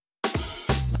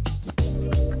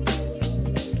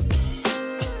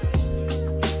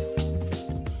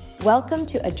Welcome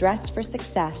to Addressed for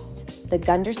Success, the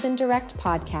Gunderson Direct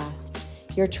podcast,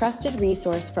 your trusted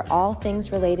resource for all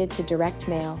things related to direct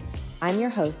mail. I'm your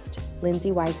host,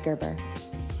 Lindsay Weisgerber.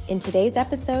 In today's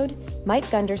episode, Mike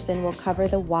Gunderson will cover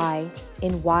the why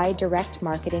in why direct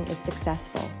marketing is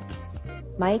successful.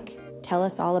 Mike, tell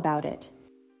us all about it.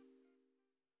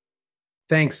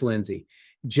 Thanks, Lindsay.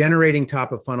 Generating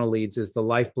top-of-funnel leads is the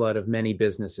lifeblood of many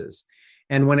businesses.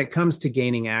 And when it comes to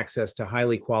gaining access to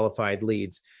highly qualified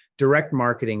leads, direct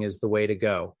marketing is the way to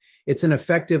go. It's an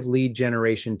effective lead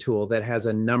generation tool that has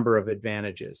a number of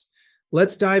advantages.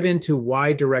 Let's dive into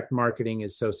why direct marketing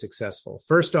is so successful.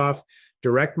 First off,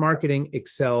 direct marketing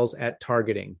excels at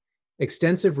targeting.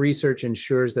 Extensive research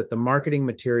ensures that the marketing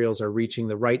materials are reaching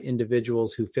the right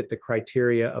individuals who fit the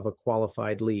criteria of a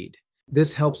qualified lead.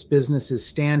 This helps businesses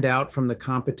stand out from the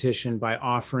competition by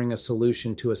offering a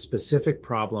solution to a specific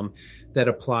problem that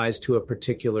applies to a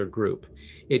particular group.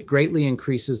 It greatly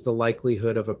increases the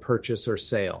likelihood of a purchase or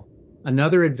sale.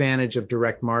 Another advantage of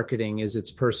direct marketing is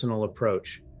its personal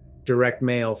approach. Direct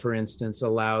mail, for instance,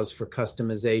 allows for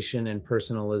customization and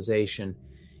personalization.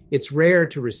 It's rare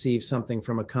to receive something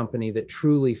from a company that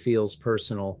truly feels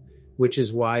personal, which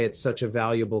is why it's such a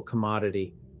valuable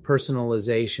commodity.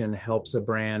 Personalization helps a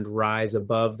brand rise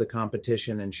above the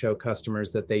competition and show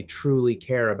customers that they truly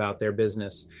care about their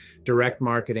business. Direct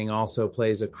marketing also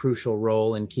plays a crucial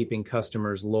role in keeping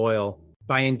customers loyal.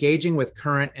 By engaging with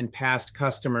current and past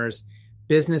customers,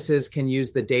 businesses can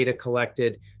use the data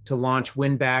collected to launch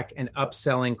win-back and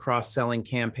upselling, cross-selling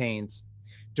campaigns.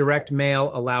 Direct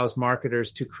mail allows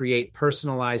marketers to create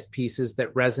personalized pieces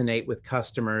that resonate with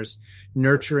customers,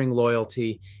 nurturing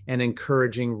loyalty and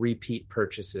encouraging repeat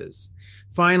purchases.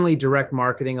 Finally, direct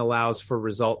marketing allows for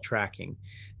result tracking.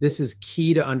 This is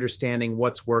key to understanding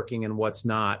what's working and what's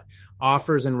not.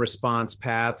 Offers and response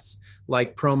paths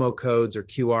like promo codes or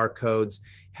QR codes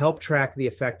help track the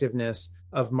effectiveness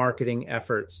of marketing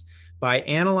efforts. By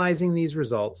analyzing these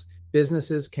results,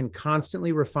 businesses can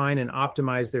constantly refine and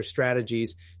optimize their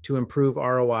strategies to improve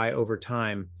ROI over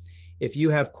time. If you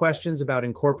have questions about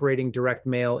incorporating direct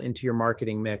mail into your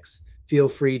marketing mix, feel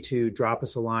free to drop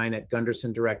us a line at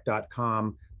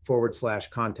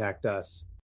gundersondirect.com/contact us.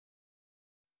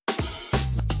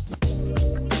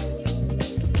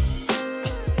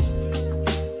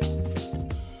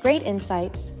 Great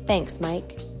insights. Thanks,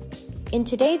 Mike. In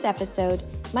today's episode,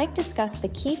 Mike discussed the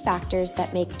key factors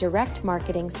that make direct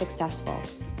marketing successful: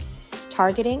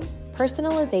 targeting,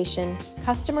 personalization,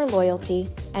 customer loyalty,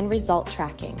 and result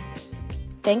tracking.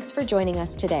 Thanks for joining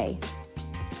us today.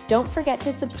 Don't forget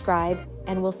to subscribe,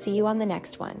 and we'll see you on the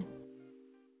next one.